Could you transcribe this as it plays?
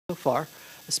far,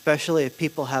 especially if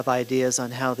people have ideas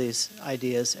on how these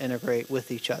ideas integrate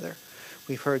with each other.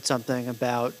 We've heard something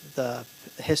about the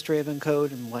history of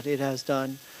ENCODE and what it has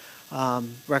done,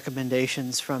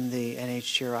 recommendations from the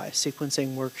NHGRI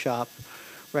sequencing workshop,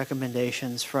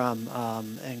 recommendations from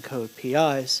ENCODE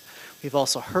PIs. We've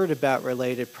also heard about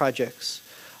related projects.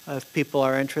 If people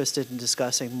are interested in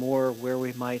discussing more where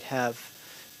we might have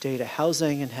data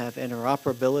housing and have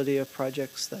interoperability of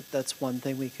projects, that's one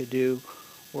thing we could do,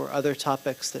 or other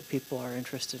topics that people are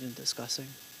interested in discussing.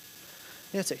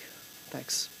 Nancy,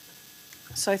 thanks.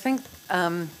 So I think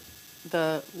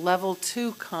the level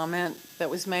 2 comment that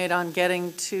was made on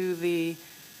getting to the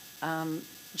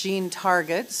gene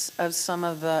targets of some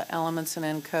of the elements in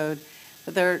ENCODE,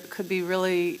 that there could be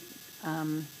really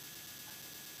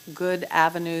good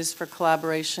avenues for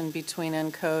collaboration between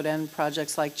ENCODE and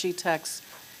projects like GTEx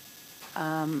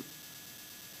at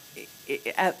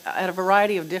a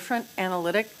variety of different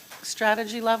analytic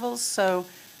strategy levels. So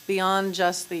beyond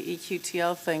just the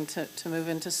EQTL thing, to move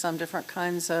into some different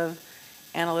kinds of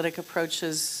analytic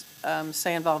approaches,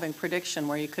 say involving prediction,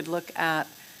 where you could look at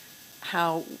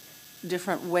how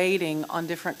different weighting on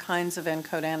different kinds of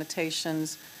ENCODE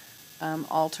annotations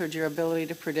altered your ability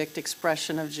to predict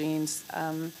expression of genes,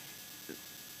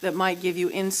 that might give you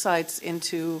insights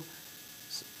into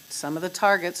some of the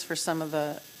targets for some of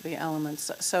the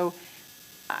elements. So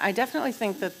I definitely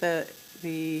think that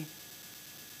the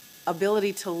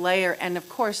ability to layer, and of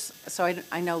course, so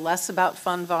I know less about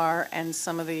FUNVAR and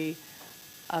some of the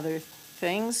other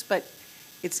things, but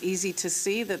it's easy to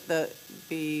see that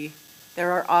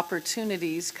there are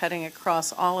opportunities cutting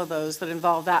across all of those that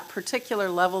involve that particular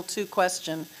level 2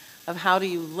 question of how do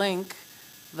you link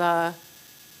the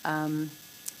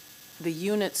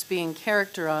units being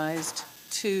characterized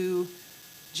to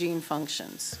gene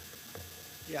functions.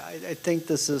 Yeah, I think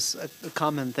this is a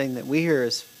common thing that we hear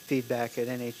as feedback at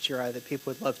NHGRI, that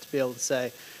people would love to be able to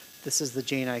say, this is the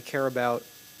gene I care about,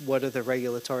 what are the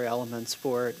regulatory elements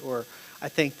for it, or I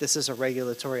think this is a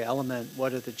regulatory element,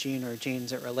 what are the gene or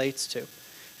genes it relates to?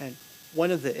 And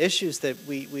one of the issues that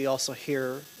we also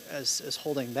hear as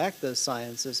holding back those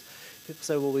science is people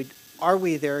say, well, are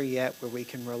we there yet where we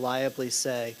can reliably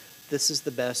say, this is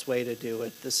the best way to do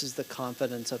it, this is the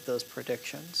confidence of those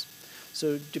predictions?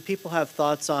 So do people have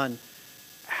thoughts on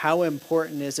how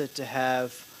important is it to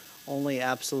have only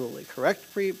absolutely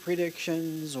correct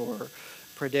predictions, or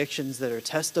predictions that are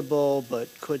testable but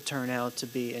could turn out to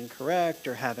be incorrect,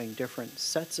 or having different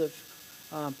sets of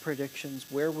predictions?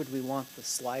 Where would we want the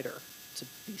slider to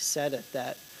be set at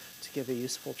that to give a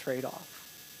useful trade-off?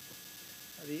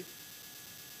 Aviv?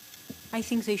 I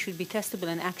think they should be testable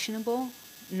and actionable,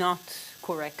 not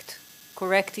correct.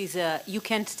 Correct is you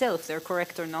can't tell if they're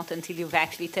correct or not until you've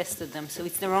actually tested them. So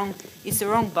it's the wrong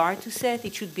bar to set.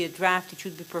 It should be a draft, it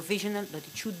should be provisional, but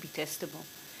it should be testable.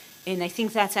 And I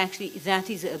think that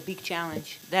is a big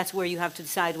challenge. That's where you have to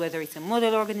decide whether it's a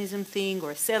model organism thing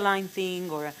or a cell line thing,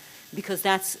 or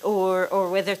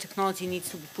whether technology needs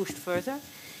to be pushed further.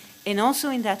 And also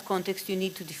in that context, you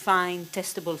need to define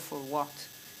testable for what.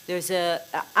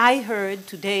 I heard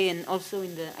today, and also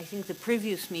in the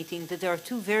previous meeting, that there are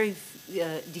two very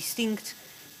distinct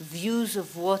views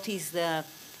of what is the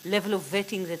level of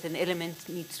vetting that an element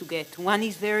needs to get. One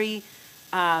is very,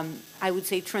 I would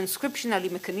say, transcriptionally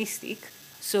mechanistic,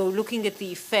 so looking at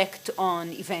the effect on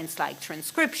events like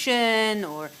transcription,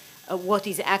 or what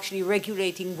is actually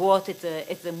regulating what at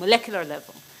the molecular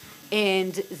level.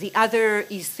 And the other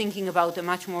is thinking about a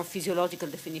much more physiological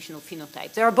definition of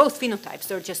phenotypes. There are both phenotypes,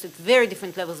 they're just at very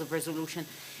different levels of resolution.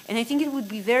 And I think it would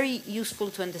be very useful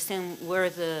to understand where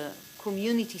the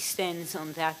community stands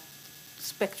on that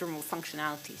spectrum of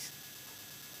functionalities.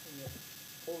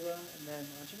 Olga and then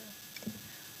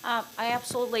Anjana? I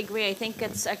absolutely agree. I think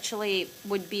it's actually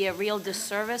would be a real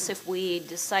disservice if we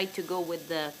decide to go with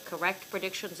the correct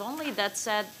predictions only. That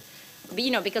said,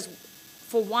 because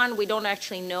for one, we don't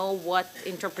actually know what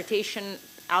interpretation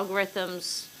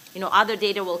algorithms, other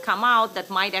data will come out that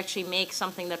might actually make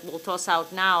something that we'll toss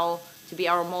out now to be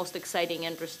our most exciting,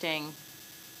 interesting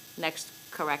next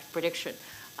correct prediction.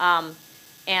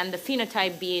 And the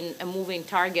phenotype being a moving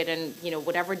target, and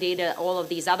whatever data all of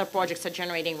these other projects are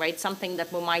generating, right? Something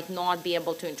that we might not be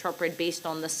able to interpret based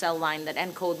on the cell line that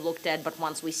ENCODE looked at, but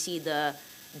once we see the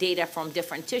data from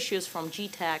different tissues, from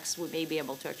GTEx, we may be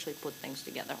able to actually put things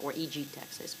together, or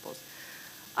eGTEx, I suppose.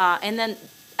 And then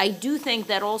I do think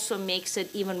that also makes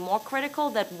it even more critical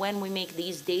that when we make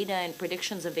these data and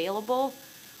predictions available,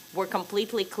 we're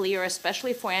completely clear,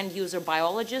 especially for end user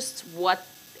biologists,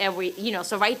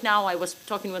 so right now I was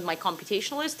talking with my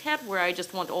computationalist head where I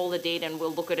just want all the data and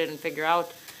we'll look at it and figure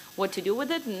out what to do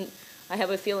with it. And I have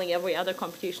a feeling every other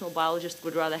computational biologist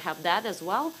would rather have that as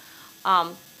well.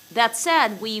 That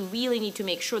said, we really need to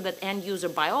make sure that end user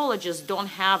biologists don't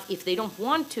have, if they don't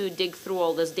want to dig through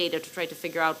all this data to try to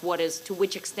figure out what is, to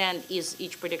which extent is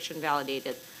each prediction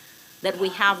validated, that we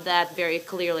have that very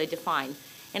clearly defined.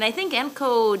 And I think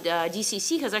ENCODE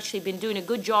DCC has actually been doing a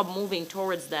good job moving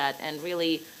towards that and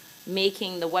really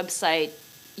making the website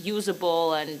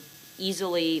usable and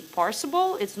easily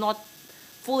parsable. It's not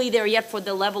fully there yet for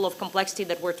the level of complexity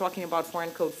that we're talking about for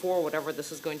ENCODE 4, whatever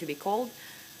this is going to be called.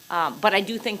 But I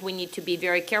do think we need to be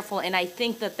very careful, and I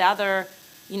think that the other,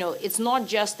 it's not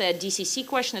just a DCC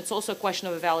question, it's also a question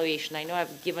of evaluation. I know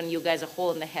I've given you guys a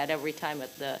hole in the head every time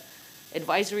at the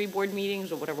advisory board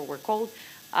meetings or whatever we're called,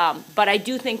 but I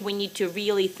do think we need to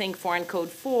really think for ENCODE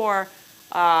 4,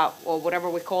 or whatever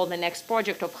we call the next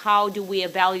project, of how do we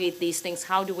evaluate these things,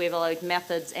 how do we evaluate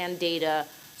methods and data,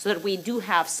 so that we do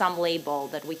have some label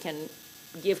that we can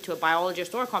give to a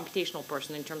biologist or a computational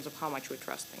person in terms of how much we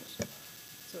trust things.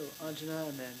 So Anjana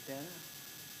and then Dana.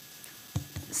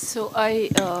 So I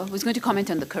was going to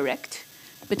comment on the correct,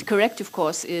 but correct, of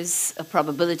course, is a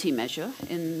probability measure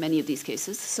in many of these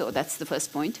cases. So that's the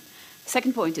first point.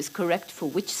 Second point is correct for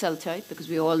which cell type, because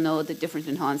we all know that different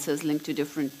enhancers link to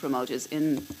different promoters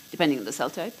depending on the cell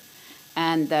type,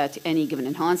 and that any given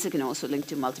enhancer can also link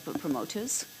to multiple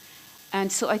promoters.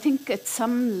 And so I think at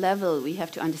some level we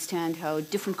have to understand how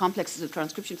different complexes of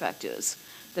transcription factors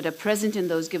that are present in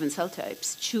those given cell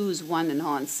types choose one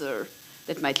enhancer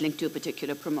that might link to a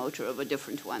particular promoter of a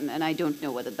different one. And I don't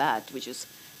know whether that, which is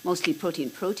mostly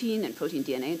protein-protein and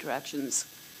protein-DNA interactions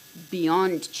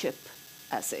beyond chip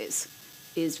assays,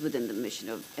 is within the mission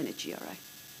of NHGRI.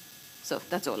 So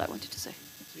that's all I wanted to say.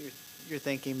 So you're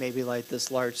thinking maybe like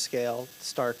this large-scale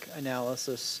Stark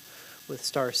analysis with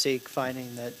STAR-seq,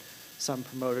 finding that some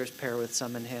promoters pair with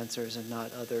some enhancers and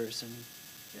not others, and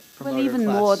well, even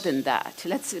more than that.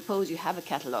 Let's suppose you have a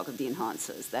catalog of the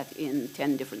enhancers that in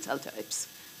 10 different cell types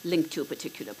link to a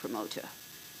particular promoter.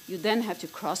 You then have to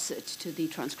cross it to the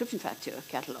transcription factor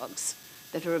catalogs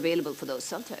that are available for those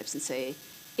cell types and say,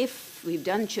 if we've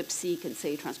done ChIP-seq and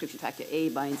say transcription factor A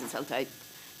binds in cell type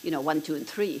 1, 2, and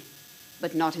 3,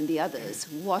 but not in the others,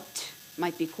 what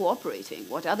might be cooperating?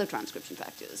 What other transcription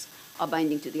factors are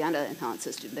binding to the other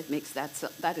enhancers that makes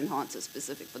that enhancer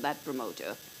specific for that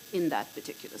promoter in that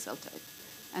particular cell type?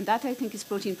 And that, I think, is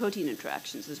protein-protein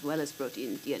interactions as well as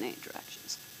protein-DNA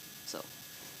interactions. So,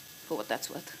 for what that's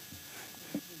worth.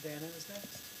 Dana is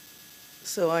next.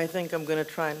 So I think I'm going to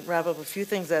try and wrap up a few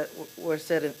things that were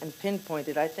said and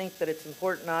pinpointed. I think that it's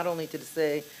important not only to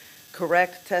say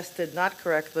correct, tested, not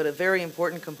correct, but a very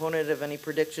important component of any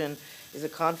prediction is a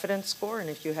confidence score. And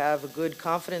if you have a good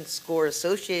confidence score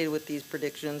associated with these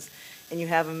predictions, and you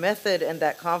have a method and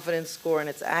that confidence score and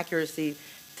its accuracy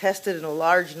tested in a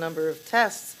large number of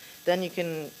tests, then you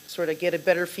can sort of get a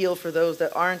better feel for those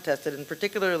that aren't tested. And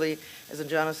particularly, as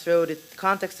Anjana showed,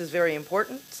 context is very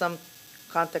important. Some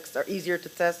contexts are easier to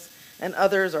test and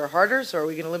others are harder. So are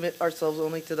we going to limit ourselves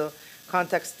only to the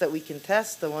contexts that we can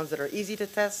test, the ones that are easy to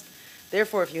test?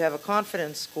 Therefore, if you have a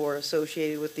confidence score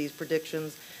associated with these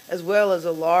predictions, as well as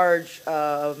a large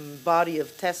body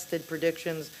of tested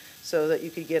predictions so that you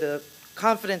could get a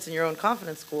confidence in your own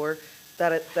confidence score,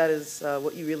 that is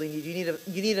what you really need.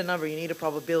 You need a number, you need a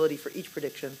probability for each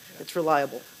prediction that's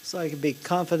reliable. So I can be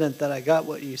confident that I got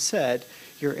what you said.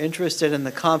 You're interested in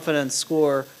the confidence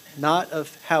score, not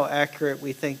of how accurate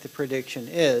we think the prediction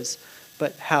is,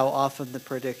 but how often the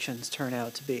predictions turn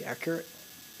out to be accurate?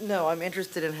 No, I'm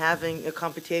interested in having a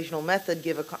computational method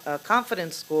give a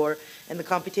confidence score, and the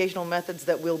computational methods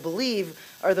that we'll believe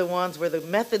are the ones where the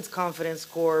method's confidence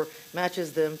score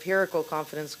matches the empirical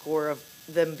confidence score of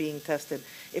them being tested.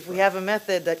 If we have a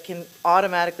method that can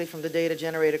automatically from the data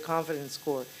generate a confidence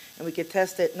score, and we could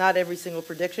test it, not every single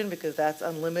prediction because that's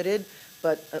unlimited,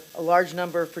 but a large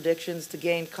number of predictions to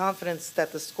gain confidence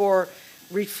that the score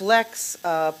reflects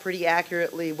pretty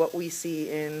accurately what we see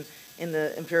in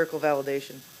the empirical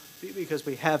validation. Because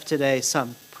we have today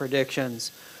some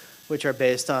predictions which are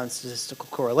based on statistical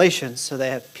correlations, so they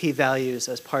have p-values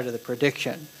as part of the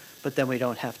prediction, but then we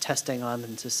don't have testing on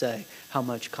them to say how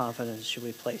much confidence should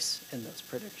we place in those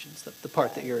predictions, the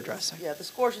part that you're addressing. Yeah, the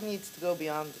score needs to go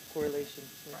beyond the correlation.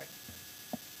 Right.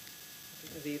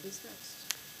 Aviv is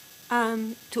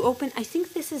next. To open, I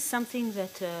think this is something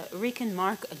that Rick and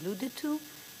Mark alluded to,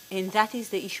 and that is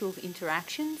the issue of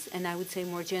interactions, and I would say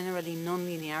more generally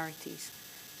non-linearities.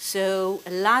 So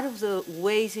a lot of the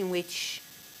ways in which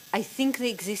I think the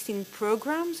existing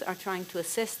programs are trying to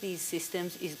assess these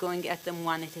systems is going at them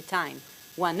one at a time,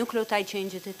 one nucleotide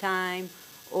change at a time,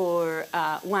 or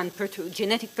one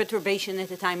genetic perturbation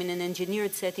at a time in an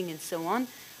engineered setting and so on.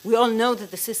 We all know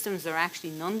that the systems are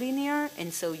actually nonlinear,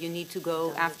 and so you need to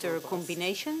go after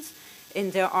combinations.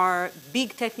 And there are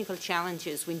big technical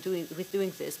challenges with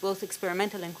doing this, both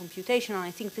experimental and computational.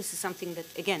 I think this is something that,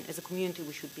 again, as a community,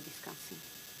 we should be discussing.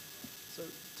 So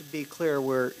to be clear,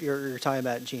 you're talking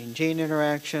about gene-gene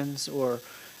interactions or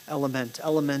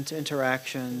element-element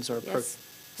interactions or Yes.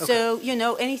 Okay. So, you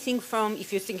know, anything from,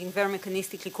 if you're thinking very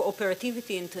mechanistically,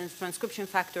 cooperativity and transcription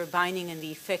factor binding and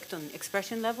the effect on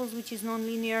expression levels, which is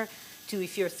nonlinear, to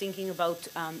if you're thinking about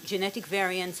genetic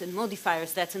variants and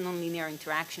modifiers, that's a nonlinear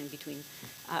interaction between,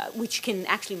 which can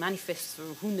actually manifest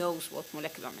through who knows what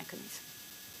molecular mechanism.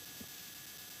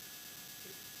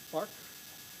 Mark?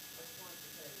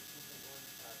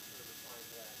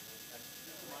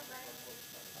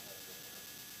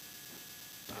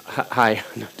 Hi,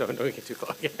 no, don't get too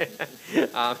close.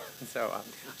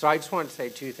 So I just wanted to say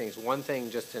two things. One thing,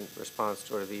 just in response to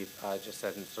sort of Eve just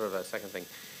said, and sort of a second thing,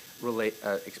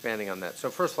 expanding on that. So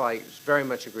first of all, I very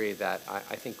much agree that I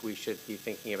think we should be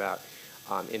thinking about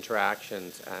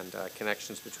interactions and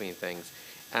connections between things.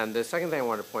 And the second thing I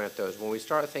wanted to point out, though, is when we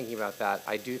start thinking about that,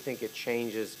 I do think it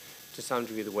changes to some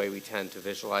degree the way we tend to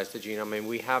visualize the genome.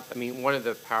 And one of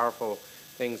the powerful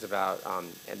things about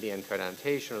the ENCODE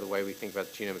annotation or the way we think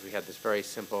about the genome is we have this very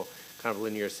simple kind of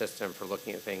linear system for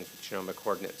looking at things with genomic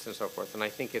coordinates and so forth. And I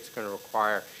think it's going to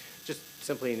require just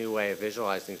simply a new way of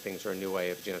visualizing things or a new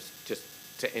way of just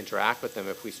to interact with them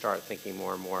if we start thinking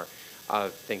more and more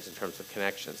of things in terms of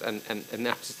connections. And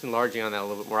now just enlarging on that a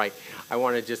little bit more, I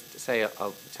want to just say a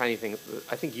tiny thing.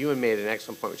 I think Ewan made an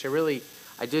excellent point, which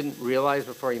I didn't realize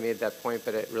before you made that point,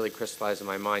 but it really crystallized in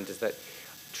my mind, is that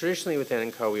traditionally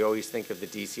within ENCODE, we always think of the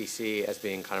DCC as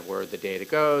being kind of where the data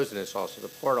goes, and it's also the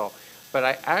portal. But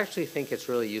I actually think it's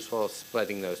really useful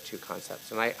splitting those two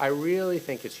concepts. And I really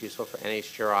think it's useful for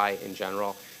NHGRI in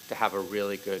general to have a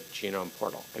really good genome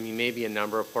portal. I mean, maybe a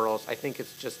number of portals. I think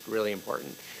it's just really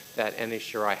important that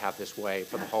NHGRI have this way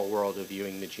for the whole world of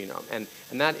viewing the genome. And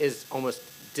that is almost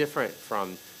different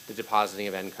from the depositing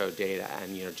of ENCODE data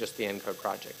and just the ENCODE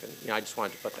project. And I just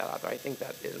wanted to put that out there. I think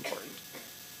that is important.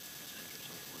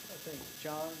 I think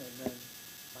John and then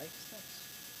Mike's next.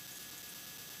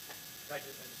 I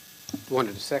just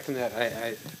wanted to second that.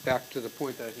 Back to the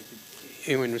point that I think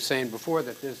Ewan was saying before,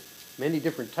 that there's many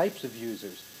different types of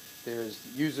users. There's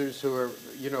users who are,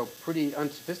 pretty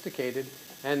unsophisticated,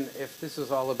 and if this is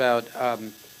all about,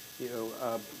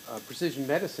 precision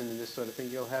medicine and this sort of thing,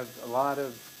 you'll have a lot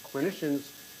of clinicians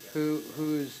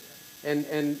and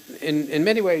in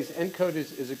many ways, ENCODE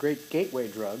is a great gateway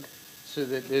drug, so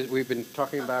that we've been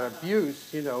talking about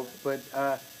abuse, but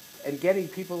and getting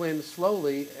people in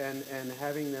slowly and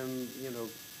having them,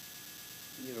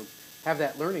 have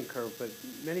that learning curve. But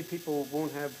many people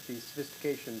won't have the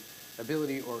sophistication,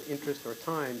 ability, or interest or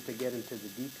time to get into the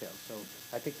details. So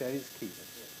I think that is key.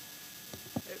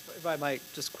 If I might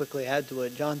just quickly add to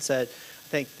what John said, I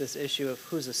think this issue of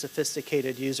who's a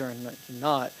sophisticated user and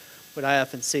not, what I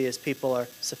often see is people are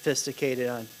sophisticated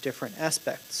on different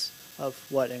aspects of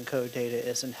what ENCODE data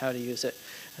is and how to use it.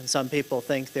 And some people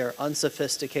think they're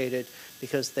unsophisticated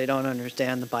because they don't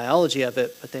understand the biology of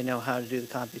it, but they know how to do the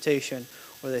computation,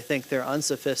 or they think they're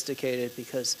unsophisticated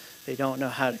because they don't know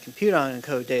how to compute on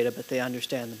ENCODE data, but they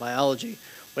understand the biology.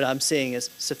 What I'm seeing is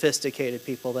sophisticated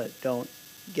people that don't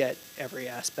get every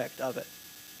aspect of it.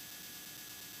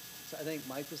 So I think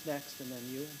Mike was next, and then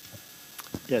you.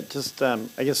 Yeah, just I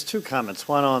guess two comments.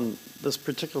 One on this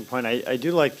particular point, I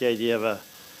do like the idea of a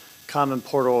common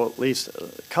portal, at least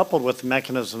coupled with the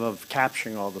mechanism of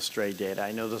capturing all the stray data.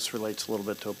 I know this relates a little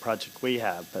bit to a project we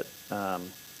have, but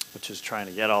which is trying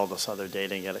to get all this other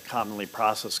data and get it commonly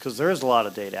processed, because there is a lot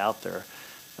of data out there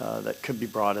that could be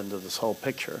brought into this whole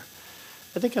picture.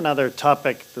 I think another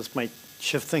topic, this might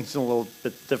shift things in a little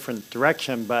bit different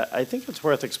direction, but I think it's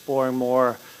worth exploring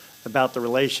more about the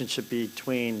relationship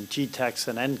between GTEx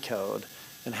and ENCODE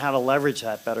and how to leverage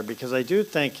that better, because I do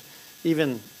think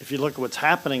even if you look at what's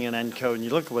happening in ENCODE and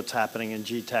you look at what's happening in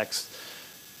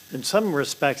GTEx, in some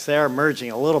respects they are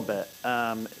merging a little bit.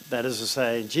 That is to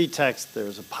say, in GTEx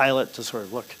there's a pilot to sort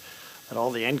of look at all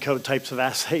the ENCODE types of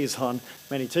assays on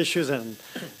many tissues, and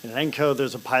in ENCODE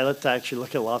there's a pilot to actually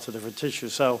look at lots of different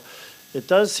tissues. So it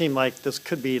does seem like this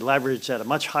could be leveraged at a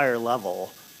much higher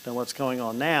level than what's going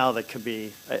on now. That could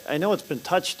be, I know it's been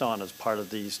touched on as part of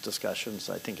these discussions,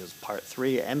 I think as part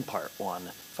 3 and part 1,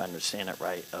 if I understand it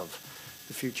right, of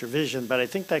the future vision, but I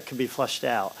think that could be fleshed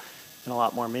out in a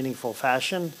lot more meaningful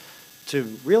fashion to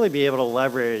really be able to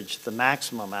leverage the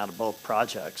maximum out of both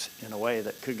projects in a way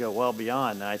that could go well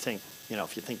beyond. And I think, you know,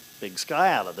 if you think big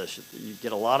sky out of this, you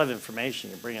get a lot of information,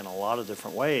 you bring in a lot of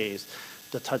different ways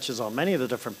that touches on many of the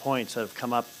different points that have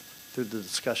come up through the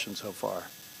discussion so far.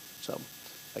 So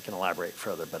I can elaborate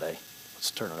further, but let's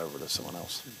turn it over to someone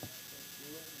else.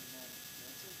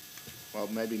 Well,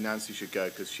 maybe Nancy should go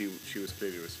because she was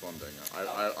clearly responding.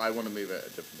 I want to move it a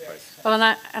different place.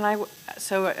 Well,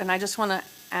 and I just want to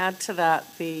add to that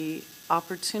the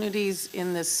opportunities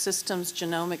in this systems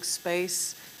genomic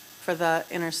space for the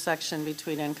intersection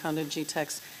between ENCODE and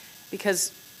GTEx,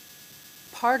 because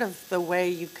part of the way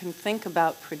you can think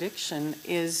about prediction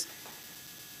is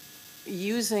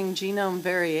using genome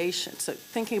variation. So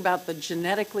thinking about the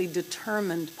genetically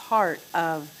determined part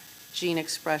of gene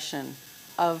expression,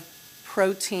 of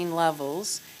protein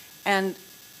levels, and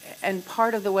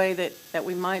part of the way that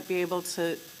we might be able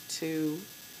to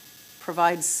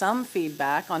provide some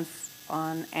feedback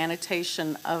on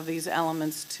annotation of these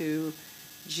elements to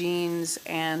genes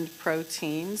and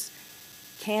proteins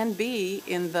can be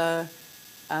in the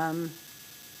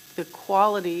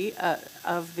quality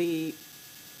of the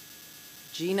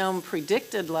genome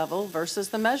predicted level versus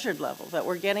the measured level that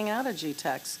we're getting out of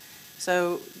GTEx.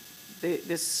 So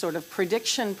this sort of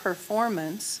prediction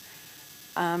performance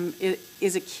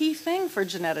is a key thing for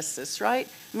geneticists, right?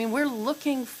 I mean, we're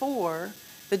looking for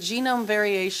the genome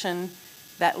variation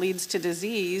that leads to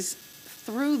disease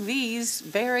through these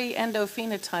very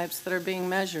endophenotypes that are being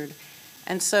measured.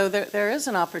 And so there is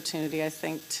an opportunity, I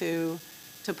think, to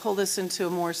pull this into a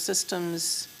more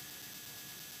systems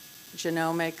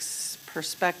genomics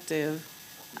perspective,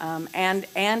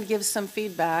 and give some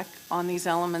feedback on these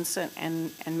elements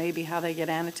and maybe how they get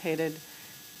annotated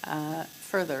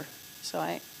further. So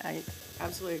I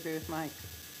absolutely agree with Mike.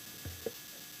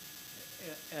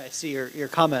 I see your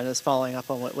comment is following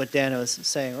up on what Dan was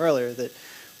saying earlier, that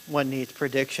one needs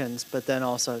predictions, but then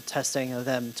also testing of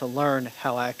them to learn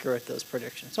how accurate those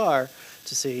predictions are,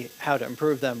 to see how to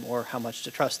improve them or how much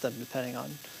to trust them, depending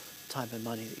on time and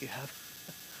money that you have.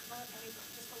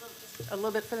 A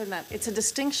little bit further than that. It's a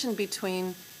distinction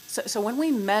between, so when we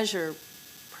measure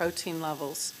protein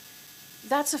levels,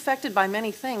 that's affected by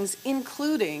many things,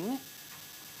 including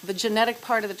the genetic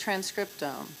part of the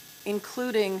transcriptome,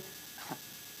 including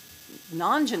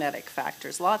non-genetic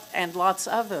factors, lots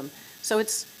of them. So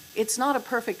it's not a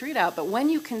perfect readout, but when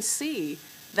you can see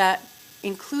that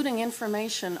including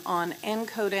information on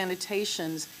ENCODE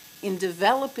annotations in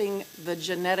developing the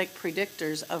genetic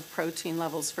predictors of protein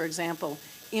levels, for example,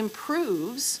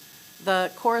 improves the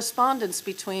correspondence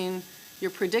between your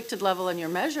predicted level and your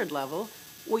measured level,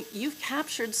 well, you've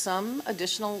captured some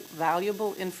additional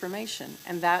valuable information.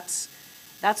 And that's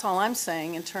all I'm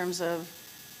saying in terms of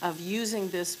using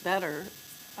this better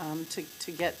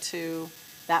to get to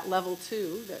that level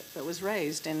 2 that was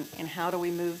raised, and how do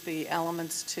we move the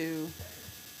elements to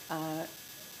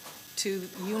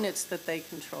units that they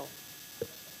control.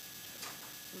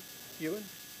 Ewan?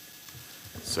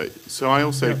 So I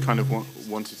also kind of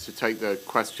wanted to take the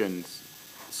questions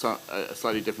a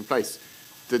slightly different place.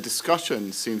 The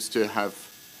discussion seems to have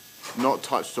not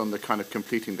touched on the kind of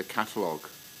completing the catalogue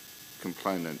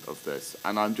component of this.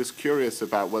 And I'm just curious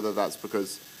about whether that's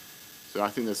because, so I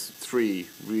think there's 3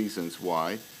 reasons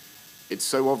why. It's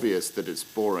so obvious that it's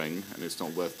boring and it's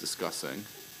not worth discussing.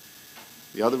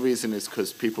 The other reason is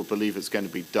because people believe it's going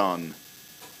to be done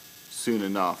soon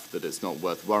enough that it's not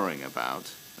worth worrying about.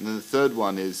 And then the third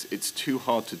one is it's too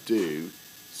hard to do,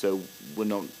 so we're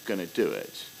not going to do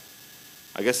it.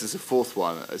 I guess there's a fourth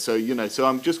one. So, so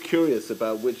I'm just curious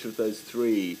about which of those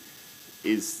 3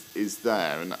 is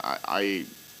there. And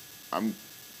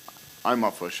I'm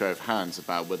up for a show of hands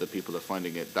about whether people are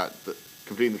finding it that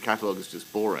completing the catalogue is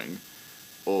just boring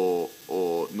or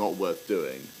not worth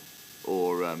doing,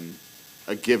 or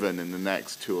a given in the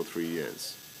next 2 or 3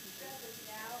 years.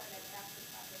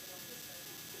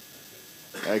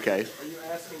 Okay. Are you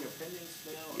asking opinions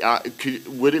now?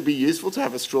 Would it be useful to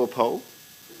have a straw poll?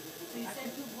 So you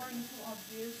said too boring, too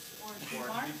obvious, or too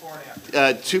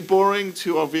hard? Too boring,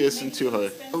 too obvious, and too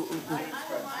hard.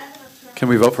 Can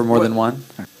we vote for more than one?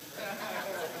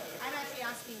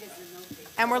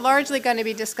 And we're largely going to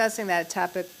be discussing that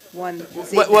topic 1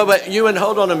 this evening. But Ewan,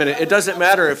 hold on a minute. It doesn't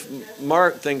matter if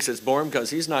Mark thinks it's boring because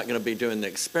he's not going to be doing the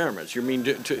experiments. You mean,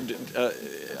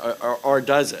 or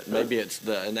does it? Maybe it's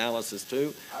the analysis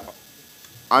too?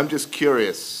 I'm just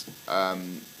curious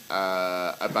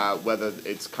about whether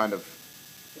it's kind of,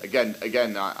 again,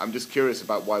 I'm just curious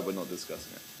about why we're not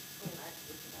discussing it.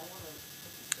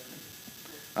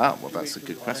 Ah, well, that's a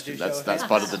good question. That's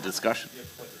part of the discussion.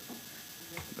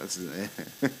 That's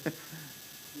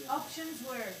Options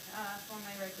were, for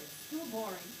my record, too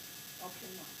boring, option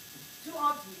 1. Too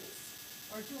obvious,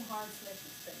 or too hard /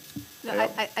 expensive? No,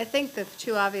 I think the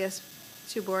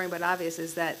too boring but obvious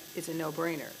is that it's a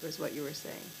no-brainer, was what you were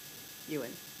saying,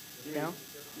 Ewan, no?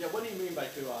 Yeah, what do you mean by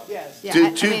too obvious? Yeah,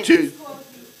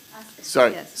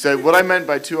 Sorry. Yes. So what I meant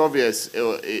by too obvious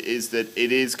is that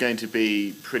it is going to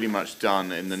be pretty much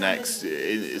done in the next.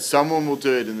 Someone will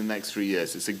do it in the next 3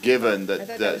 years. It's a given that. I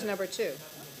thought that was number 2.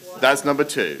 That's number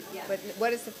 2. But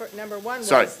what is the number 1?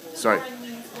 Sorry.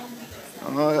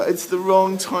 It's the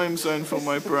wrong time zone for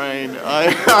my brain.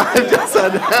 I just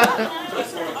had.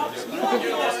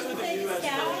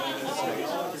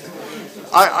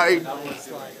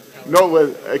 Not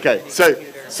with. Okay.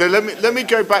 So let me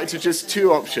go back to just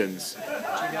 2 options.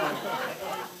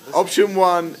 Option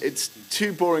 1, it's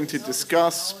too boring to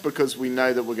discuss because we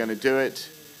know that we're going to do it.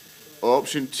 Or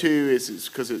option 2 is it's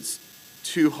because it's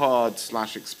too hard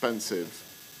 / expensive,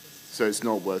 so it's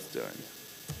not worth doing.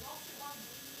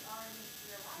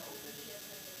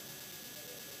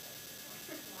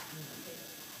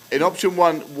 In option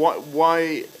 1,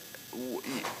 why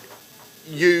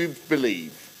you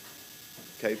believe?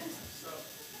 Okay.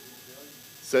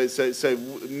 So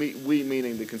we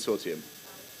meaning the consortium.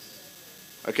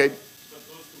 Okay.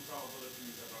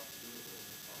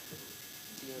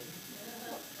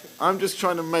 I'm just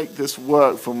trying to make this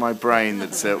work for my brain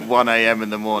that's at 1 a.m. in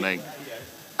the morning.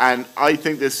 And I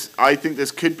think this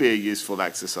could be a useful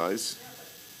exercise.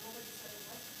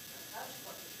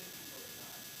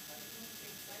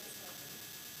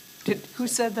 Who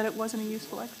said that it wasn't a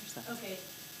useful exercise? Okay.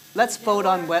 Let's vote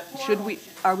on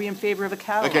are we in favor of a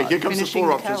catalog? Okay, here comes the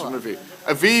 4 options from Aviv.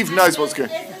 Aviv knows what's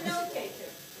going.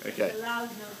 Okay.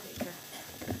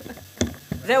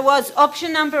 There was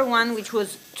option number 1, which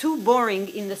was too boring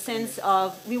in the sense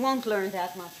of we won't learn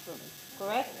that much from it,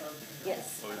 correct?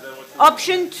 Yes.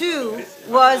 Option 2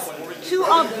 was too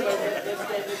obvious.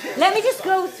 Let me just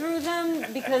go through them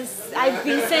because I've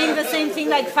been saying the same thing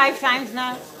like 5 times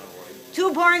now.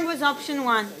 Too boring was option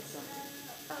 1.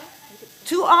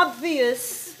 Too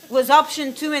obvious was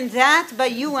option 2, and that by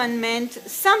Ewan meant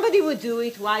somebody would do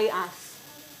it, why us?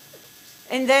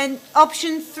 And then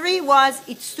option 3 was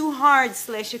it's too hard /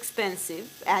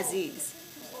 expensive, as is.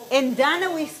 And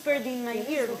Dana whispered in my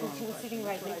ear because she was sitting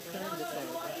right next to me.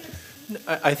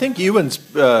 I think Ewan's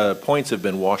points have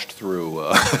been washed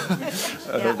through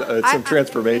some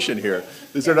transformation here.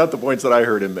 These are not the points that I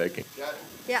heard him making.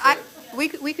 Yeah, we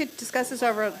could discuss this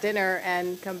over dinner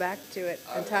and come back to it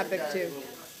on topic 2.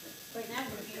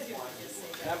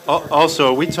 Also,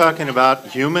 are we talking about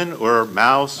human or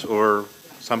mouse or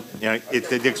some,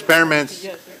 the experiments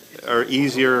are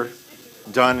easier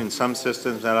done in some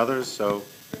systems than others, so.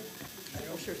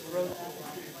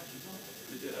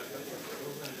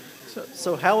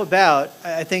 So how about,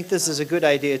 I think this is a good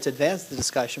idea to advance the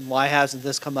discussion. Why hasn't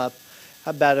this come up?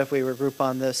 How about if we regroup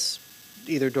on this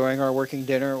either during our working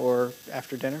dinner or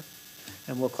after dinner?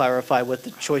 And we'll clarify what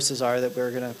the choices are that we're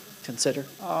going to consider.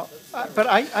 But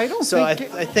I don't so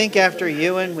think... I think after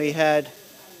Ewan, we had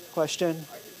question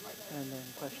and then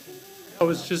question. I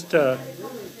was just a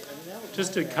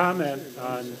comment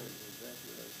on,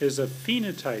 is a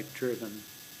phenotype-driven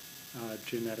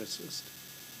geneticist.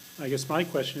 I guess my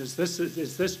question is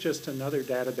this just another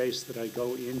database that I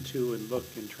go into and look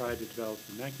and try to develop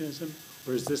the mechanism,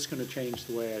 or is this going to change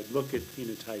the way I look at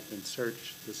phenotype and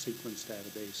search the sequence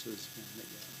databases?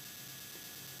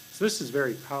 So this is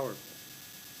very powerful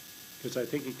because I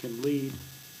think it can lead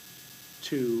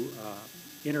to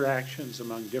interactions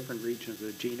among different regions of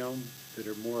the genome that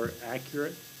are more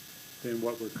accurate than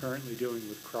what we're currently doing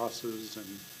with crosses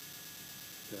and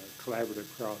the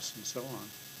collaborative cross and so on.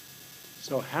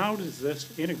 So how does this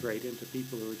integrate into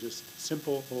people who are just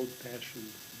simple, old-fashioned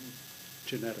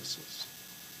geneticists?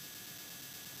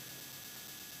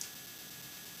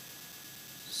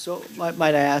 So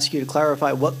might I ask you to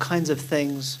clarify, what kinds of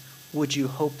things would you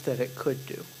hope that it could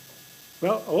do?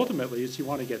 Well, ultimately, it's you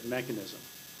want to get mechanism.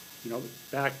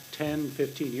 Back 10,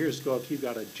 15 years ago, if you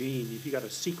got a gene, if you got a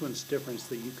sequence difference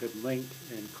that you could link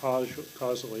and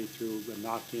causally through a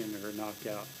knock-in or a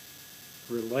knockout,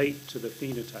 relate to the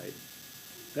phenotype,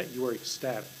 that you were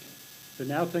ecstatic. But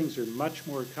now things are much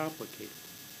more complicated.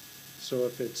 So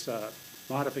if it's a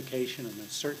modification in a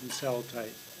certain cell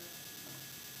type,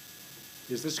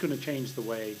 is this going to change the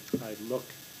way I look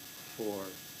for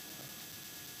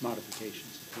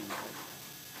modifications of phenotype?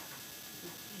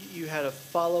 You had a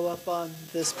follow-up on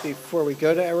this before we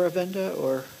go to Aravinda,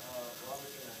 or?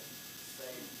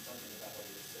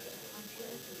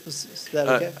 Is that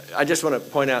okay? I just want to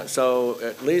point out, so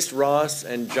at least Ross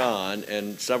and John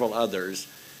and several others,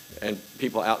 and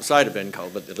people outside of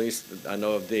ENCODE, but at least I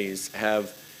know of these,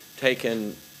 have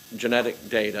taken genetic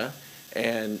data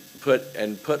and put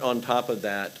on top of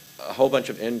that a whole bunch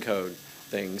of ENCODE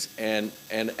things, and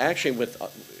actually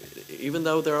even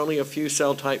though there are only a few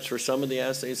cell types for some of the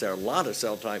assays, there are a lot of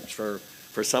cell types for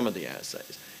some of the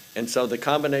assays. And so the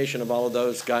combination of all of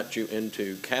those got you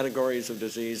into categories of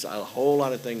disease. A whole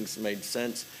lot of things made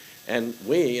sense. And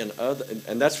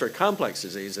and that's for complex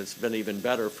disease. It's been even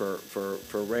better for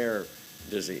rare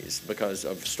disease because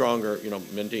of stronger,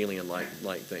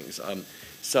 Mendelian-like things.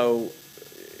 So,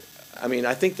 I mean,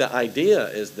 I think the idea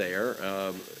is there,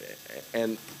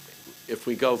 and if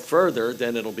we go further,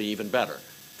 then it'll be even better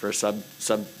for sub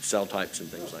cell types and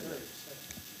things like that.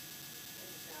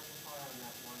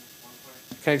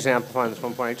 Can I just amplify on this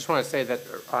one point? I just want to say that,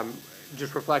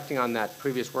 just reflecting on that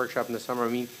previous workshop in the summer, I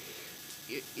mean,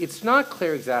 it's not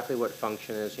clear exactly what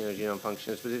function is, genome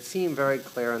function is, but it seemed very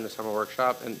clear in the summer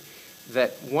workshop, and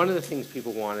that one of the things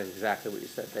people want is exactly what you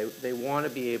said. They want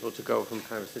to be able to go from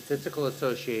kind of statistical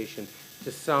association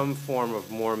to some form of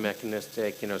more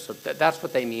mechanistic, so that's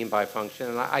what they mean by function.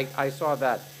 And I saw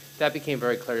that became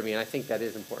very clear to me, and I think that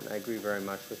is important. I agree very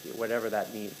much with you, whatever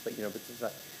that means. But,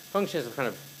 but function is kind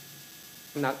of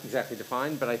not exactly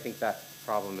defined, but I think that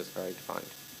problem is very defined.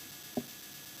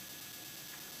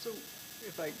 So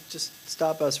if I just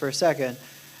stop us for a second,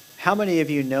 how many of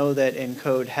you know that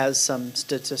ENCODE has some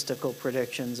statistical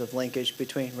predictions of linkage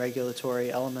between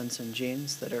regulatory elements and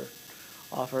genes that are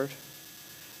offered?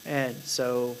 And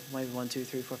so maybe 1, 2,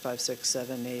 3, 4, 5, 6,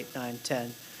 7, 8, 9,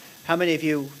 10. How many of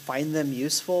you find them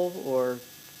useful or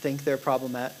think they're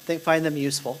problematic? Find them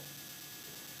useful?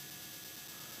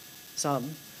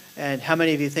 Some. And how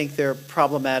many of you think they're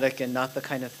problematic and not the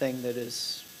kind of thing that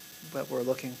is what we're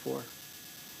looking for?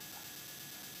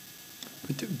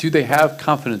 But do they have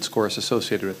confidence scores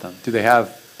associated with them?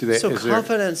 So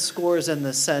confidence scores in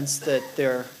the sense that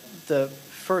they're the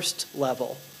first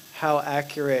level, how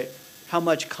accurate, how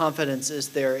much confidence is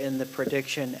there in the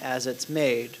prediction as it's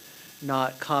made,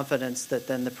 not confidence that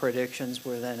then the predictions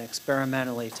were then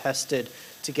experimentally tested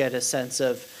to get a sense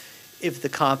of if the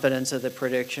confidence of the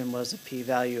prediction was a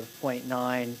p-value of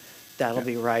 0.9, that'll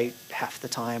be right half the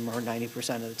time or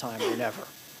 90% of the time or never.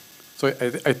 So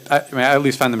I mean, I at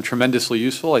least find them tremendously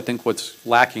useful. I think what's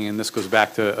lacking, and this goes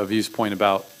back to Aviv's point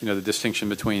about, the distinction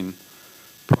between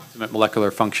proximate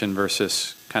molecular function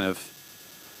versus kind of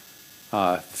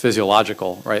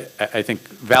physiological, right? I think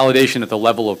validation at the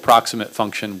level of proximate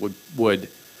function would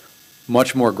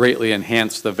much more greatly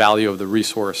enhance the value of the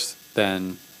resource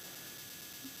than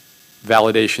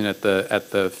validation at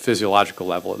the physiological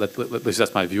level. At least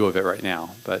that's my view of it right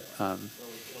now. But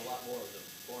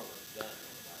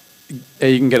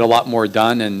you can get a lot more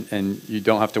done, and you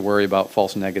don't have to worry about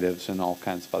false negatives and all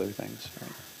kinds of other things.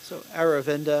 Right? So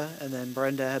Aravinda and then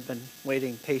Brenda have been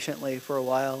waiting patiently for a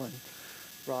while, and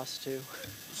Ross too.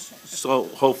 So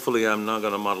hopefully I'm not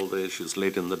going to muddle the issues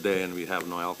late in the day and we have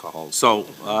no alcohol. So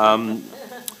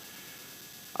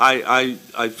I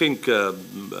think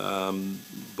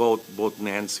both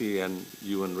Nancy and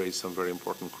Ewan raised some very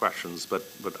important questions, but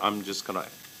I'm just going to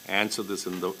answer this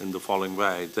in the following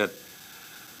way, that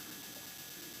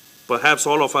perhaps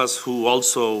all of us who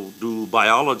also do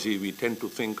biology, we tend to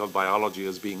think of biology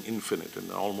as being infinite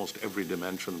in almost every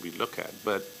dimension we look at.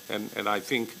 And I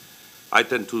think I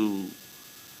tend to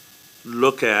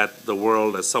look at the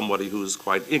world as somebody who's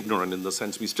quite ignorant in the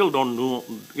sense we still don't know,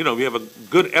 we have a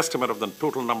good estimate of the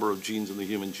total number of genes in the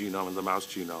human genome and the mouse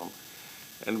genome,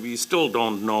 and we still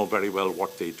don't know very well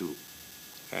what they do.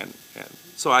 And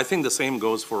so I think the same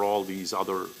goes for all these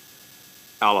other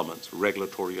elements,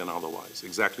 regulatory and otherwise,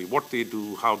 exactly what they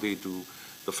do, how they do.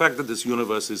 The fact that this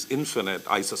universe is infinite,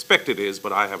 I suspect it is,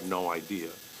 but I have no idea.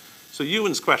 So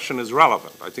Ewan's question is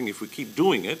relevant. I think if we keep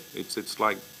doing it, it's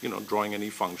like, drawing any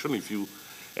function. If you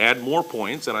add more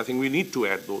points, and I think we need to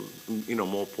add those,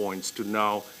 more points to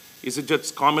know, is it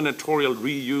just combinatorial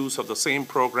reuse of the same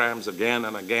programs again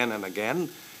and again and again,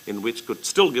 in which could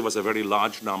still give us a very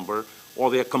large number, or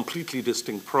they are completely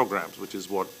distinct programs, which is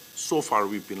what so far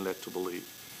we've been led to believe.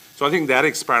 So I think that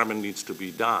experiment needs to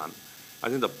be done. I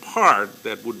think the part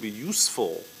that would be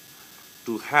useful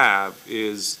to have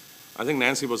is, I think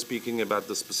Nancy was speaking about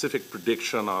the specific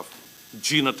prediction of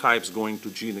genotypes going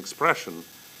to gene expression,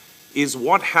 is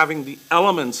what having the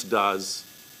elements does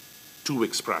to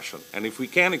expression. And if we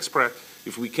can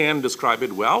describe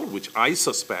it well, which I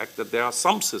suspect that there are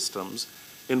some systems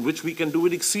in which we can do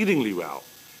it exceedingly well.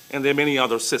 And there are many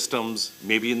other systems,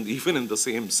 maybe even in the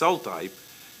same cell type,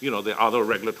 there are other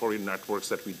regulatory networks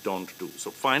that we don't do.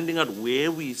 So finding out where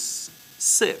we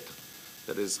sit,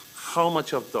 that is, how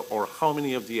much of or how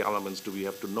many of the elements do we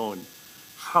have to know in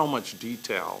how much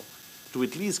detail to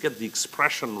at least get the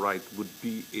expression right would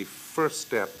be a first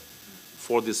step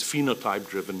for this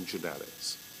phenotype-driven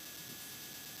genetics.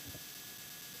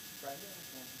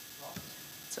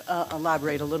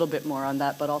 Elaborate a little bit more on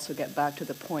that, but also get back to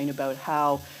the point about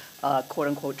how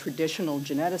quote-unquote traditional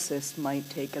geneticists might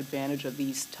take advantage of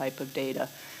these type of data,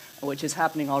 which is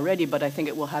happening already, but I think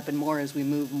it will happen more as we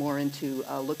move more into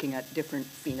looking at different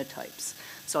phenotypes.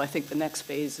 So I think the next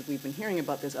phase that we've been hearing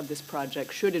about of this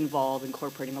project should involve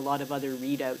incorporating a lot of other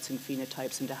readouts and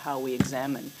phenotypes into how we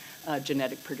examine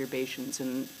genetic perturbations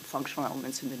and functional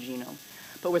elements in the genome.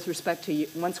 But with respect to,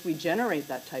 once we generate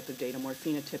that type of data, more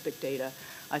phenotypic data,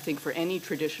 I think for any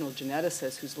traditional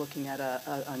geneticist who's looking at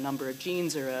a number of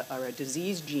genes or a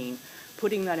disease gene,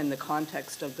 putting that in the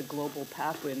context of the global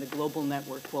pathway and the global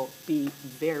network will be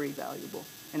very valuable.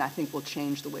 And I think will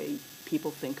change the way people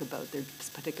think about their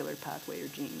particular pathway or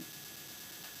gene.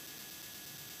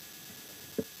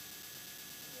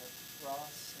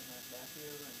 Ross and then Matthew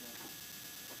and then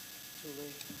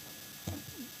Julie.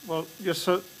 Well, yes,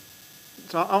 so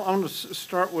I want to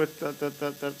start with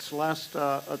that last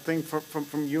thing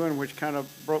from Ewan, which kind of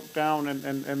broke down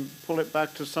and pull it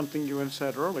back to something Ewan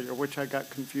said earlier, which I got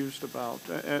confused about.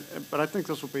 But I think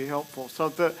this will be helpful.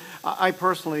 So I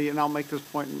personally, and I'll make this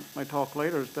point in my talk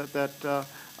later, is that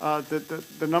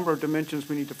the number of dimensions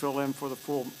we need to fill in for the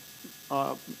full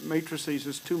matrices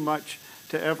is too much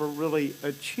to ever really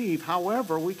achieve.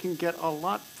 However, we can get a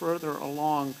lot further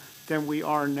along than we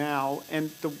are now,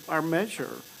 and our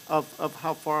measure of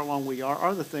how far along we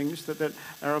are the things that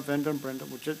Aravinda and Brenda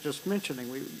were just mentioning.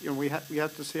 We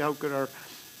have to see how good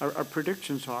our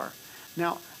predictions are.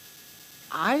 Now,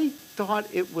 I thought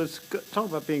it was, talk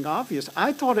about being obvious,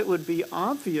 I thought it would be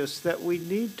obvious that we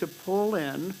need to pull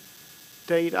in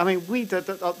data. I mean,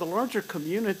 the larger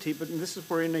community, but this is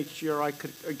where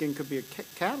NHGRI could be a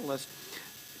catalyst,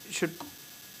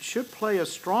 should play a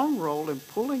strong role in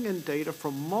pulling in data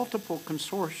from multiple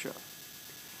consortia.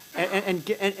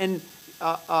 And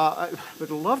would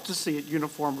love to see it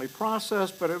uniformly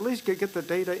processed, but at least get the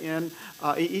data in,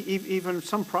 even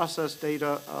some processed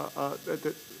data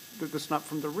that's not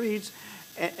from the reads,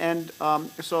 and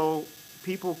so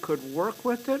people could work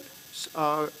with it.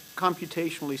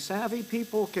 Computationally savvy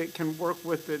people can work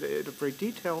with it at a very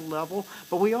detailed level,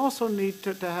 but we also need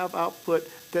to have output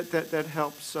that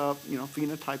helps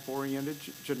phenotype-oriented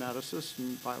geneticists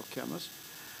and biochemists.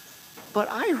 But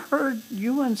I heard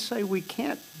Ewan say we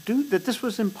can't do that. This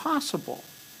was impossible.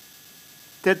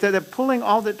 That they're pulling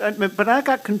all the. But I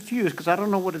got confused because I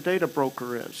don't know what a data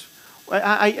broker is.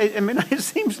 I mean, it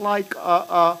seems like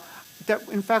that.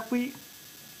 In fact,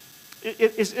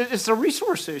 it's a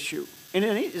resource issue, and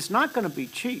it's not going to be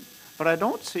cheap. But I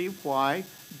don't see why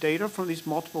data from these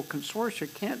multiple consortia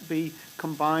can't be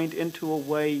combined into a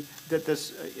way that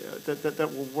that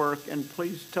will work. And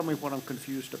please tell me what I'm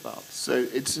confused about. So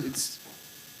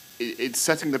it's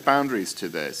setting the boundaries to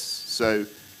this. So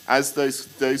as those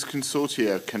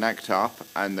consortia connect up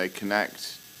and they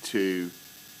connect to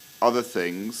other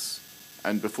things,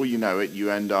 and before you know it,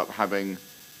 you end up having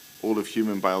all of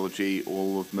human biology,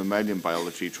 all of mammalian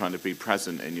biology trying to be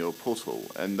present in your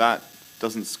portal, and that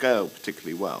doesn't scale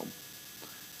particularly well.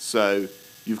 So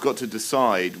you've got to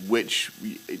decide which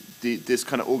this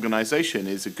kind of organization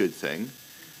is a good thing,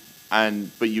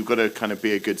 but you've got to kind of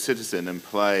be a good citizen and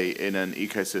play in an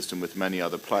ecosystem with many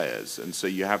other players. And so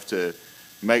you have to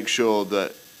make sure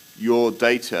that your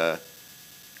data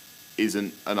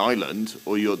isn't an island,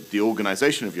 or the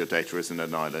organization of your data isn't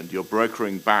an island. You're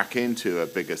brokering back into a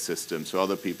bigger system so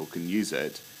other people can use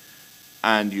it,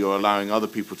 and you're allowing other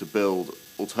people to build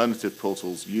alternative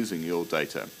portals using your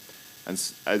data. And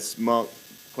as Mark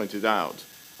pointed out,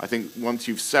 I think once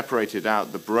you've separated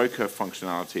out the broker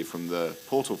functionality from the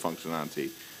portal functionality,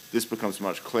 this becomes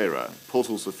much clearer.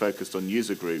 Portals are focused on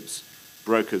user groups,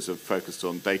 brokers are focused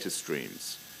on data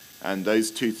streams. And those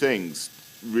two things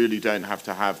really don't have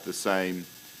to have the same,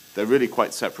 they're really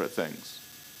quite separate things.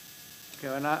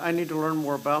 Okay, and I need to learn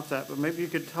more about that, but maybe you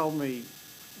could tell me,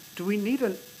 do you need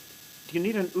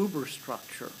an Uber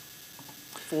structure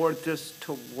for this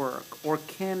to work, or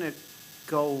can it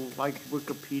go like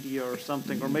Wikipedia or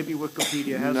something, or maybe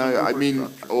Wikipedia has an Uber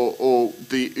structure? or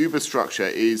the Uber structure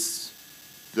is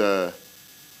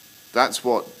that's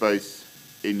what both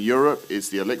in Europe is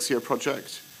the Elixir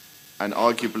project, and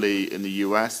arguably in the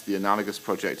US, the analogous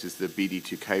project is the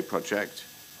BD2K project.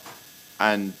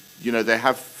 And, they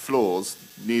have flaws.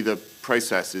 Neither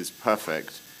process is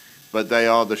perfect, but they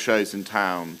are the shows in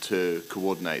town to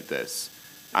coordinate this.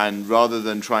 And rather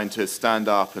than trying to stand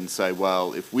up and say,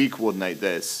 well, if we coordinate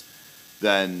this,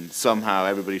 then somehow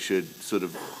everybody should sort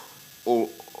of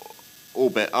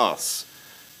orbit us,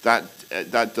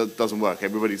 doesn't work.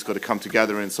 Everybody's got to come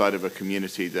together inside of a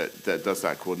community that does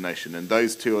that coordination. And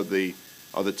those two are the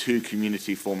two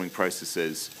community-forming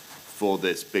processes for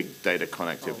this big data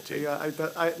connectivity.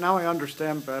 Yeah, now I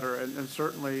understand better, and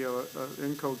certainly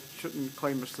ENCODE shouldn't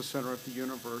claim it's the center of the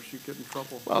universe. You get in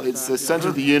trouble. Well, with it's that, the center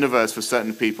of the universe for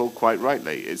certain people, quite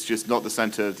rightly. It's just not the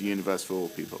center of the universe for all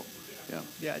people. Yeah.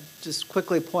 Yeah, just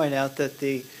quickly point out that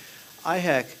the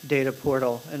IHAC data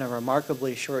portal, in a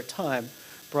remarkably short time,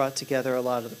 brought together a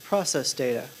lot of the process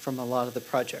data from a lot of the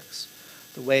projects.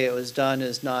 The way it was done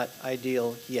is not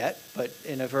ideal yet, but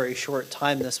in a very short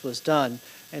time this was done,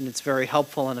 and it's very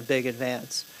helpful and a big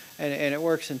advance. And it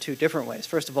works in two different ways.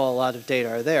 First of all, a lot of data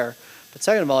are there, but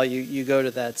second of all, you go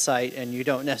to that site and you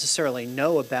don't necessarily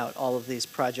know about all of these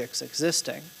projects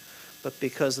existing, but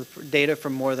because the data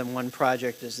from more than one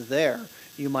project is there,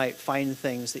 you might find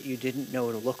things that you didn't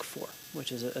know to look for,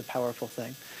 which is a powerful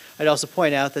thing. I'd also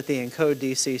point out that the ENCODE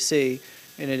DCC,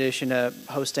 in addition to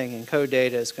hosting ENCODE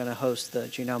data, is going to host the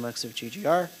genomics of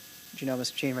GGR,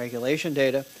 genomics gene regulation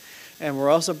data, and we're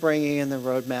also bringing in the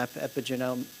roadmap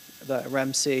epigenome, the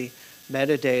REMC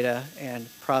metadata and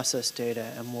process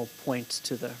data, and we'll point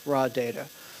to the raw data.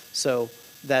 So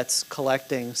that's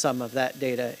collecting some of that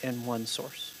data in one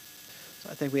source. So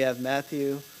I think we have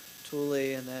Matthew,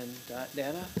 Thule, and then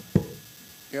Dana.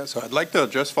 Yeah, so I'd like to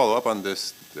just follow up on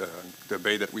this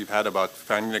debate that we've had about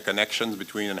finding the connections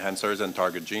between enhancers and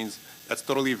target genes. That's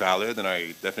totally valid, and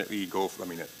I definitely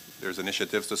there's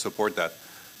initiatives to support that.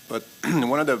 But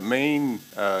one of the main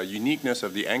uniqueness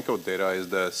of the ENCODE data is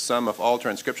the sum of all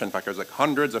transcription factors, like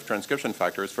hundreds of transcription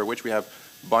factors for which we have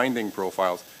binding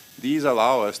profiles. These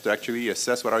allow us to actually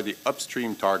assess what are the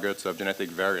upstream targets of genetic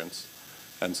variants.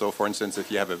 And so, for instance, if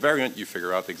you have a variant, you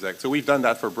figure out exactly. So we've done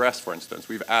that for breast, for instance.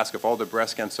 We've asked of all the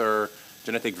breast cancer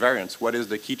genetic variants, what is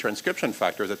the key transcription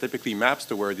factors that typically maps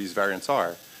to where these variants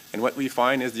are? And what we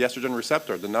find is the estrogen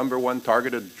receptor, the number one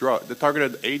targeted drug, the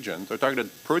targeted agent or targeted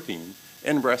protein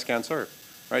in breast cancer,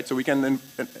 right? So we can then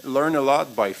learn a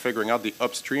lot by figuring out the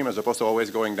upstream as opposed to always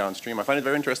going downstream. I find it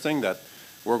very interesting that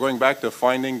we're going back to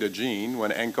finding the gene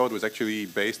when ENCODE was actually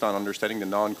based on understanding the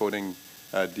non-coding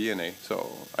DNA.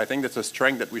 So I think that's a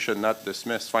strength that we should not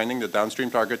dismiss. Finding the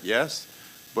downstream target, yes,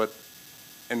 but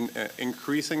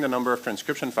increasing the number of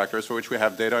transcription factors for which we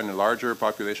have data in a larger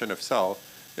population of cell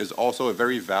is also a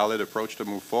very valid approach to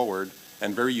move forward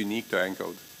and very unique to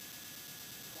ENCODE.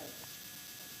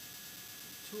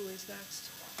 Thule's next.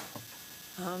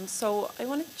 So I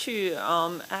wanted to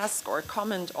ask or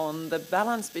comment on the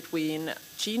balance between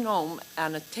genome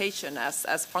annotation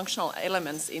as functional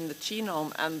elements in the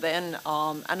genome and then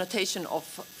annotation of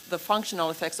the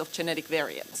functional effects of genetic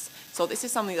variants. So this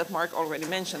is something that Mark already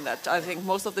mentioned, that I think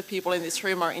most of the people in this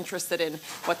room are interested in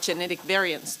what genetic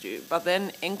variants do. But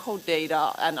then ENCODE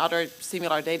data and other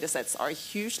similar data sets are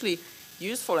hugely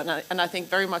useful and I think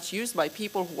very much used by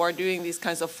people who are doing these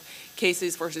kinds of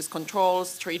cases versus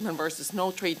controls, treatment versus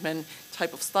no treatment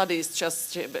type of studies,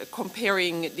 just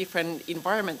comparing different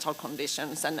environmental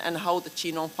conditions and how the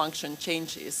genome function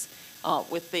changes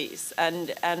with these.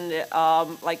 And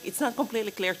like it's not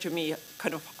completely clear to me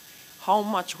kind of how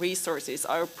much resources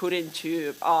are put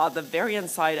into the variant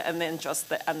side and then just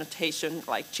the annotation,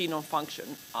 like genome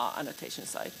function annotation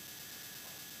side.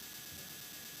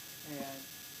 And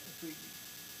if we,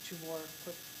 two more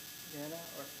quick, Dana,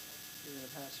 or you're going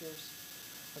to pass yours?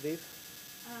 Aviv?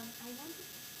 I wanted to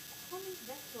comment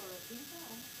back to Arvinda,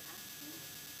 almost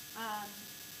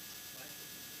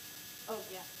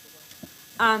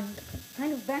asking.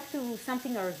 Kind of back to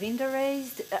something Arvinda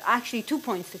raised, actually 2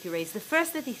 points that he raised. The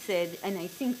first that he said, and I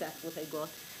think that's what I got,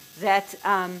 that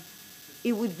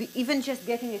it would be, even just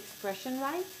getting expression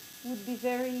right would be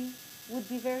very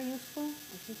useful.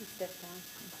 I think he stepped down,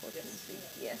 unfortunately.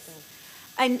 Yes.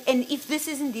 And if this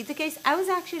is indeed the case, I was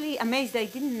actually amazed. I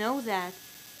didn't know that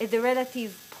the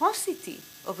relative paucity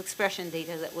of expression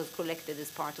data that was collected as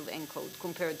part of ENCODE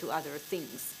compared to other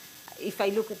things. If I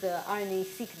look at the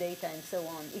RNA-seq data and so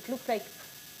on, it looked like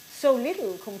so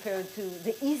little compared to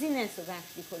the easiness of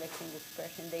actually collecting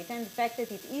expression data and the fact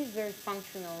that it is very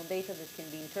functional data that can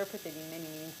be interpreted in many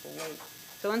meaningful ways.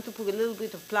 So I want to put a little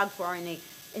bit of plug for RNA.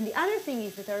 And the other thing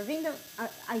is that Arvinda,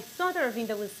 I thought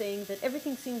Arvinda was saying that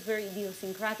everything seems very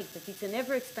idiosyncratic, that it's an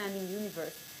ever-expanding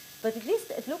universe. But at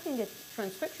least at looking at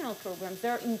transcriptional programs,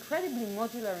 they're incredibly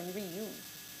modular and reused.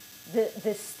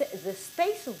 The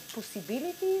space of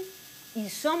possibilities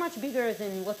is so much bigger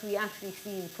than what we actually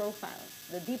see in profiles.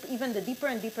 Even the deeper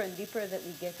and deeper and deeper that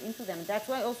we get into them. That's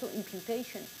why also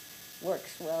imputation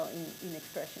works well in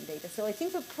expression data. So I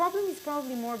think the problem is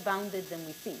probably more bounded than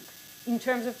we think. in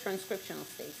terms of transcriptional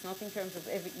states, not in terms of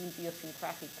every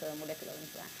idiosyncratic molecular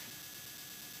interaction.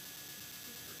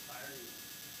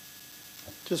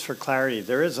 Just for clarity,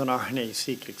 there is an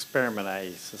RNA-seq experiment,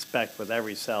 I suspect, with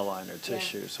every cell line or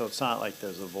tissue. So it's not like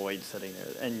there's a void sitting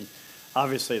there. And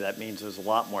obviously that means there's a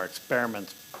lot more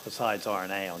experiments besides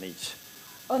RNA on each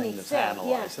thing that's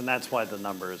analyzed. And that's why the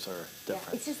numbers are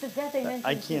different. It's just that they mentioned.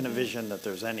 I can't envision that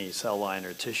there's any cell line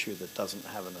or tissue that doesn't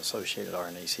have an associated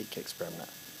RNA-seq experiment.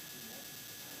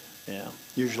 Yeah,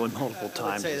 usually multiple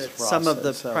times. I would say as that Ross some of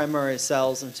the said, so. primary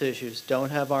cells and tissues don't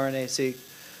have RNA-seq,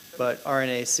 but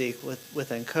RNA-seq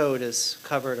with ENCODE has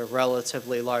covered a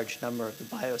relatively large number of the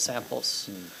biosamples.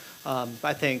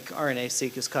 I think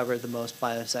RNA-seq has covered the most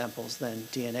biosamples than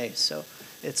DNA, so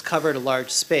it's covered a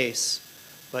large space,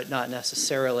 but not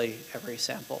necessarily every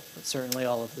sample, but certainly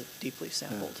all of the deeply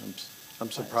sampled.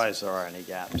 I'm surprised there are any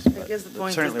gaps. I guess the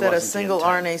point is that a single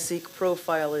RNA-seq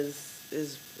profile is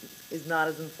not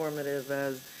as informative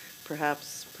as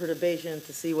perhaps perturbation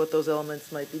to see what those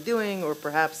elements might be doing, or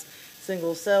perhaps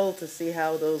single cell to see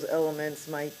how those elements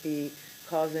might be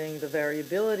causing the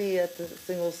variability at the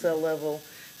single cell level.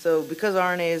 So because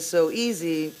RNA is so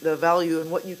easy, the value and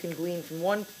what you can glean from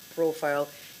one profile,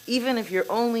 even if your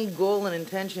only goal and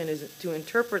intention is to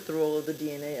interpret the role of the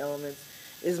DNA elements,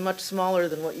 is much smaller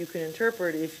than what you can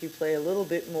interpret if you play a little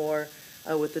bit more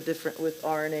with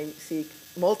RNA-seq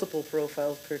multiple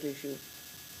profiles per tissue,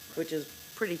 which is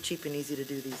pretty cheap and easy to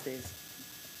do these days.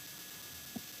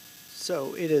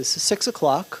 So it is 6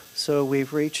 o'clock, so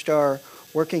we've reached our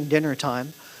working dinner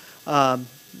time.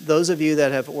 Those of you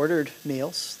that have ordered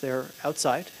meals, they're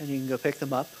outside, and you can go pick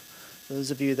them up.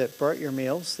 Those of you that brought your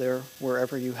meals, they're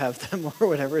wherever you have them or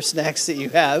whatever snacks that you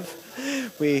have.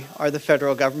 We are the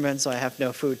federal government, so I have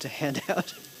no food to hand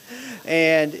out.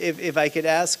 And if I could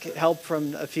ask help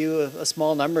from a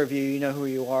small number of you, you know who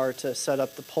you are, to set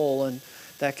up the poll, and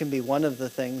that can be one of the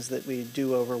things that we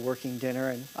do over working dinner.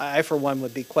 And I, for one,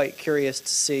 would be quite curious to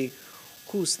see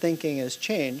whose thinking has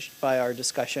changed by our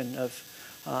discussion of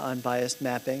unbiased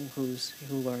mapping, who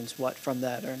learns what from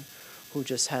that, and who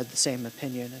just had the same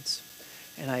opinion. It's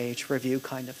NIH review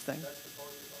kind of thing.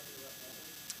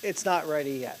 It's not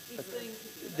ready yet.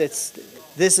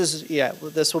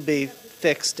 This will be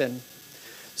fixed, and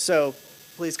so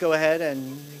please go ahead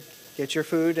and get your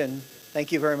food, and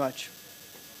thank you very much.